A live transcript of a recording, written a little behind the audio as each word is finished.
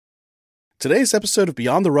Today's episode of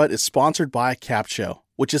Beyond the Rut is sponsored by Capsho,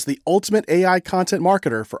 which is the ultimate AI content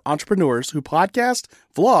marketer for entrepreneurs who podcast,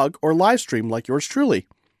 vlog, or live stream like yours truly.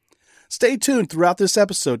 Stay tuned throughout this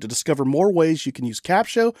episode to discover more ways you can use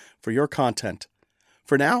Capsho for your content.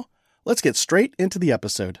 For now, let's get straight into the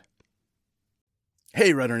episode.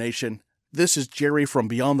 Hey, Runner Nation. This is Jerry from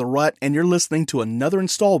Beyond the Rut, and you're listening to another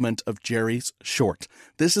installment of Jerry's Short.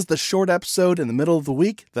 This is the short episode in the middle of the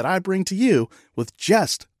week that I bring to you with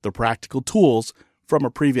just the practical tools from a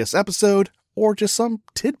previous episode or just some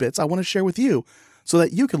tidbits I want to share with you so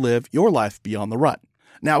that you can live your life beyond the rut.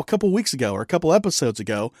 Now, a couple weeks ago or a couple episodes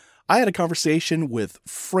ago, I had a conversation with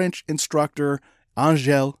French instructor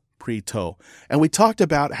Angel Prieto, and we talked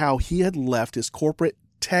about how he had left his corporate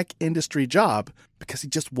tech industry job because he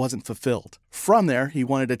just wasn't fulfilled. From there, he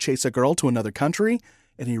wanted to chase a girl to another country,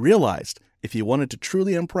 and he realized if he wanted to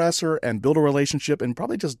truly impress her and build a relationship and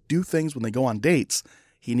probably just do things when they go on dates,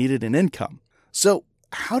 he needed an income. So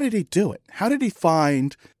how did he do it? How did he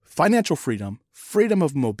find financial freedom, freedom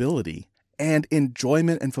of mobility, and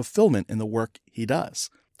enjoyment and fulfillment in the work he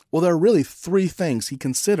does? Well, there are really three things he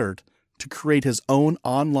considered to create his own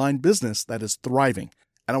online business that is thriving.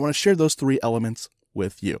 And I want to share those three elements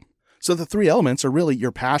with you. So the three elements are really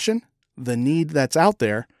your passion, the need that's out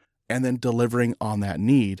there, and then delivering on that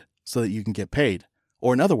need so that you can get paid.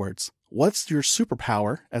 Or in other words, what's your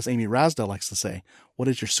superpower, as Amy Rasdell likes to say? What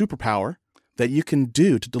is your superpower that you can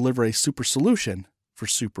do to deliver a super solution for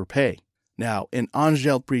super pay? Now, in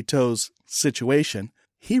Angel Prieto's situation,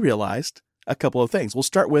 he realized a couple of things. We'll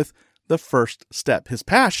start with the first step, his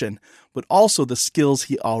passion, but also the skills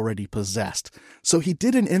he already possessed. So he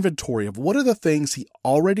did an inventory of what are the things he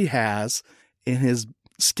already has in his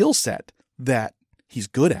skill set that he's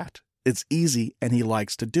good at. It's easy and he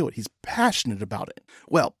likes to do it. He's passionate about it.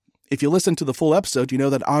 Well, if you listen to the full episode, you know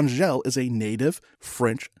that Angel is a native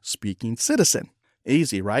French-speaking citizen.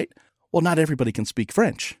 Easy, right? Well, not everybody can speak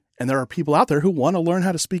French, and there are people out there who want to learn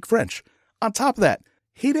how to speak French. On top of that,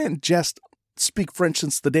 he didn't just speak French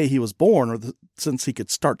since the day he was born or since he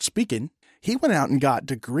could start speaking. He went out and got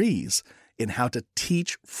degrees in how to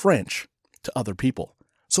teach French to other people.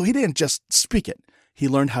 So he didn't just speak it. He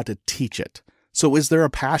learned how to teach it. So is there a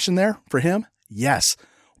passion there for him? Yes.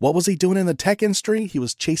 What was he doing in the tech industry? He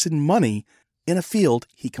was chasing money in a field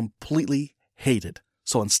he completely hated.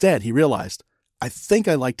 So instead, he realized, I think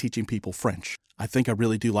I like teaching people French. I think I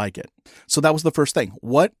really do like it. So that was the first thing.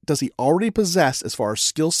 What does he already possess as far as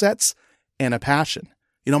skill sets and a passion?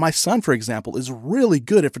 You know, my son, for example, is really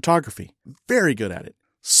good at photography, very good at it.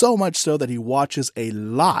 So much so that he watches a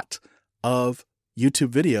lot of YouTube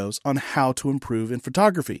videos on how to improve in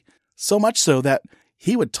photography. So much so that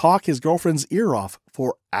he would talk his girlfriend's ear off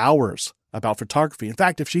for hours about photography. In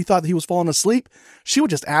fact, if she thought he was falling asleep, she would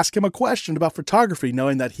just ask him a question about photography,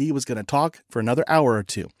 knowing that he was going to talk for another hour or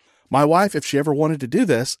two. My wife, if she ever wanted to do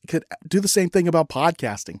this, could do the same thing about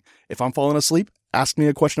podcasting. If I'm falling asleep, ask me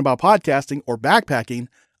a question about podcasting or backpacking,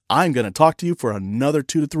 I'm going to talk to you for another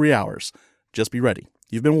 2 to 3 hours. Just be ready.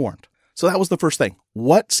 You've been warned. So that was the first thing.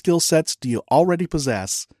 What skill sets do you already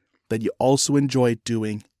possess that you also enjoy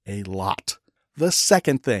doing a lot? The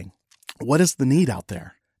second thing, what is the need out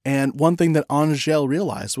there? And one thing that Angel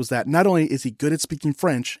realized was that not only is he good at speaking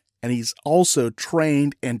French, and he's also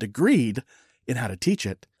trained and degreed in how to teach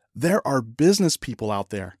it, there are business people out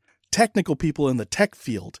there, technical people in the tech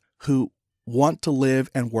field who want to live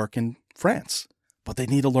and work in France, but they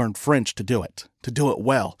need to learn French to do it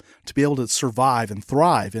well, to be able to survive and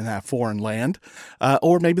thrive in that foreign land.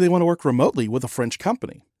 Or maybe they want to work remotely with a French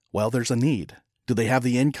company. Well, there's a need. Do they have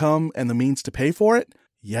the income and the means to pay for it?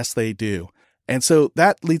 Yes, they do. And so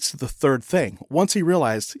that leads to the third thing. Once he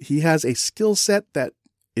realized he has a skill set that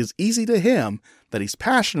is easy to him, that he's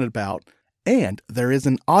passionate about, and there is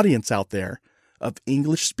an audience out there of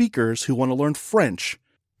English speakers who want to learn French,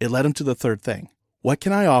 it led him to the third thing. What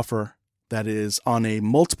can I offer that is on a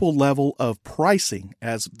multiple level of pricing,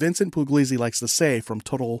 as Vincent Puglisi likes to say from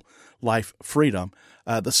Total Life Freedom,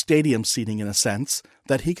 the stadium seating in a sense,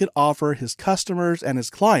 that he could offer his customers and his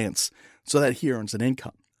clients so that he earns an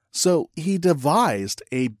income. So he devised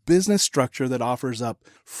a business structure that offers up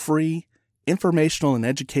free informational and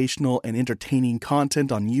educational and entertaining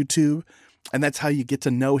content on YouTube. And that's how you get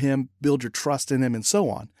to know him, build your trust in him, and so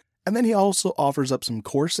on. And then he also offers up some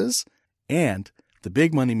courses, and the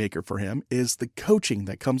big moneymaker for him is the coaching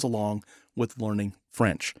that comes along with learning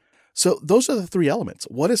French. So those are the three elements.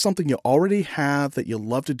 What is something you already have that you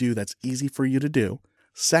love to do that's easy for you to do?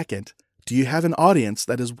 Second, do you have an audience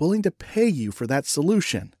that is willing to pay you for that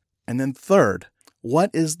solution? And then third, what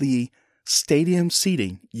is the stadium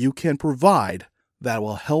seating you can provide that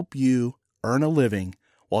will help you earn a living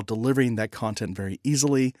while delivering that content very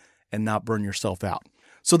easily and not burn yourself out.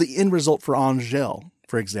 So the end result for Angel,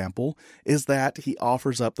 for example, is that he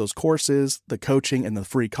offers up those courses, the coaching, and the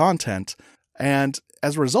free content. And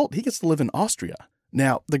as a result, he gets to live in Austria.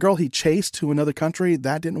 Now, the girl he chased to another country,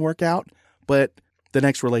 that didn't work out, but the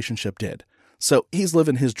next relationship did. So he's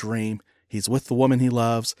living his dream. He's with the woman he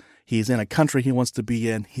loves. He's in a country he wants to be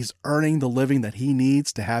in. He's earning the living that he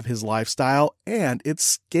needs to have his lifestyle, and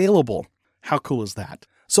it's scalable. How cool is that?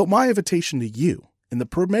 So my invitation to you, and the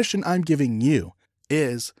permission I'm giving you,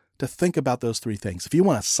 is to think about those three things. If you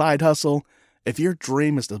want a side hustle, if your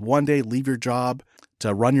dream is to one day leave your job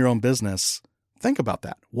to run your own business, think about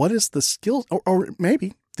that. What is the skill, or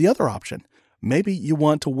maybe the other option? Maybe you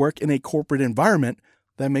want to work in a corporate environment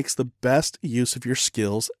that makes the best use of your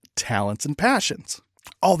skills, talents, and passions.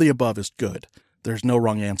 All the above is good. There's no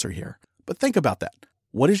wrong answer here. But think about that.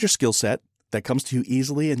 What is your skill set that comes to you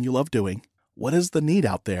easily and you love doing? What is the need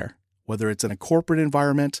out there, whether it's in a corporate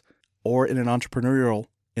environment or in an entrepreneurial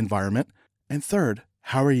environment? And third,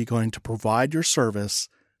 how are you going to provide your service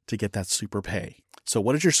to get that super pay? So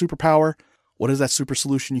what is your superpower? What is that super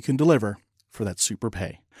solution you can deliver for that super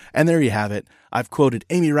pay? And there you have it. I've quoted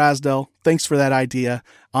Amy Rasdell. Thanks for that idea.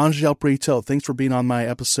 Angel Brito, thanks for being on my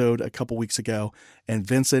episode a couple weeks ago. And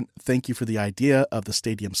Vincent, thank you for the idea of the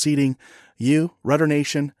stadium seating. You, Rudder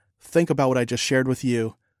Nation, think about what I just shared with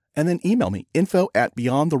you. And then email me,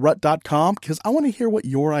 info@beyondtherut.com, because I want to hear what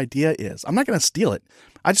your idea is. I'm not going to steal it.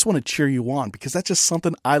 I just want to cheer you on because that's just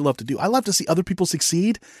something I love to do. I love to see other people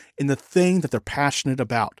succeed in the thing that they're passionate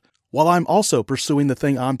about, while I'm also pursuing the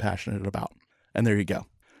thing I'm passionate about. And there you go.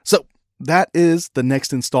 So that is the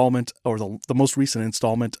next installment, or the most recent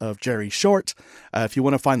installment of Jerry Short. If you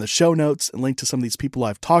want to find the show notes and link to some of these people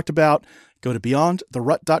I've talked about, go to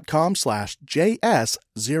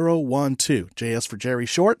beyondtherut.com/JS012. JS for Jerry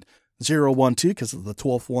Short, 012, because it's the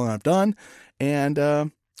 12th one I've done. And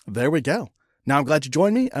there we go. Now I'm glad you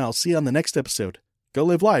joined me, and I'll see you on the next episode. Go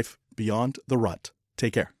live life beyond the rut.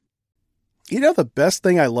 Take care. You know, the best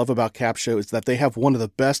thing I love about Capsho is that they have one of the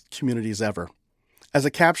best communities ever. As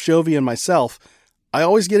a Capshovian myself, I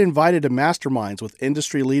always get invited to masterminds with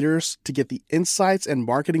industry leaders to get the insights and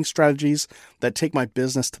marketing strategies that take my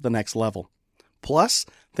business to the next level. Plus,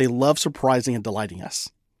 they love surprising and delighting us.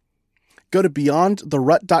 Go to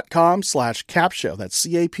beyondtherut.com/capsho, that's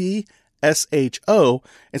CAPSHO,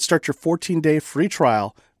 and start your 14-day free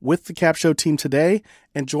trial with the Capsho team today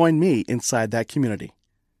and join me inside that community.